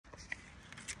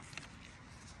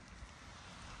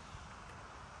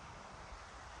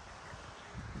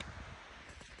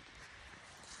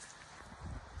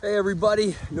Hey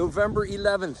everybody, November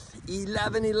 11th,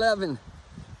 11/11,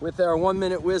 with our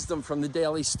 1-minute wisdom from the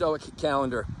Daily Stoic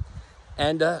calendar.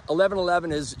 And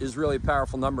 11/11 is really a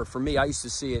powerful number for me. I used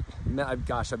to see it,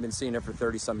 gosh, I've been seeing it for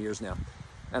 30 some years now.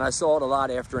 And I saw it a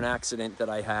lot after an accident that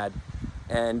I had,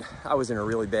 and I was in a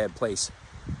really bad place.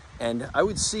 And I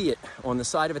would see it on the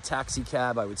side of a taxi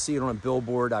cab, I would see it on a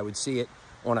billboard, I would see it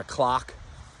on a clock.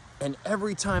 And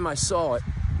every time I saw it,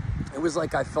 it was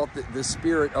like I felt the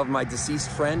spirit of my deceased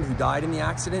friend who died in the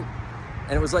accident.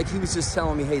 And it was like he was just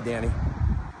telling me, hey, Danny,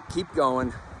 keep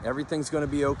going. Everything's going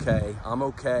to be okay. I'm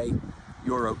okay.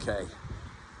 You're okay.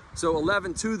 So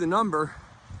 11/2, the number,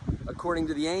 according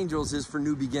to the angels, is for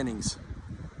new beginnings.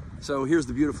 So here's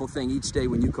the beautiful thing. Each day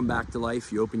when you come back to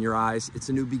life, you open your eyes, it's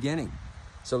a new beginning.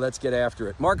 So let's get after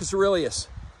it. Marcus Aurelius,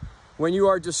 when you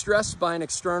are distressed by an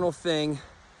external thing,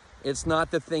 it's not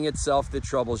the thing itself that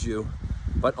troubles you,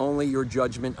 but only your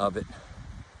judgment of it.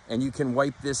 And you can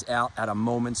wipe this out at a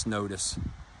moment's notice.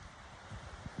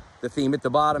 The theme at the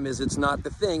bottom is it's not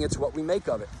the thing, it's what we make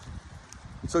of it.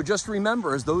 So just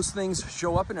remember, as those things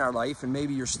show up in our life, and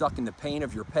maybe you're stuck in the pain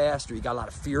of your past, or you got a lot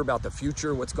of fear about the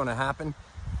future, what's gonna happen,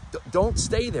 don't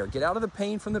stay there. Get out of the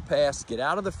pain from the past, get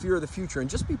out of the fear of the future, and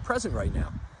just be present right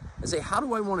now. And say, how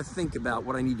do I wanna think about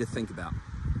what I need to think about?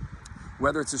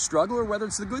 Whether it's a struggle or whether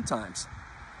it's the good times.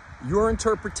 Your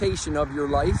interpretation of your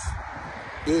life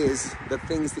is the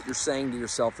things that you're saying to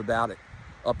yourself about it,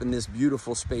 up in this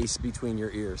beautiful space between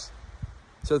your ears.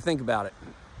 So think about it.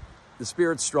 The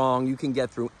spirit's strong. You can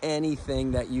get through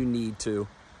anything that you need to,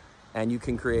 and you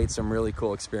can create some really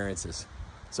cool experiences.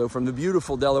 So from the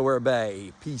beautiful Delaware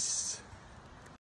Bay, peace.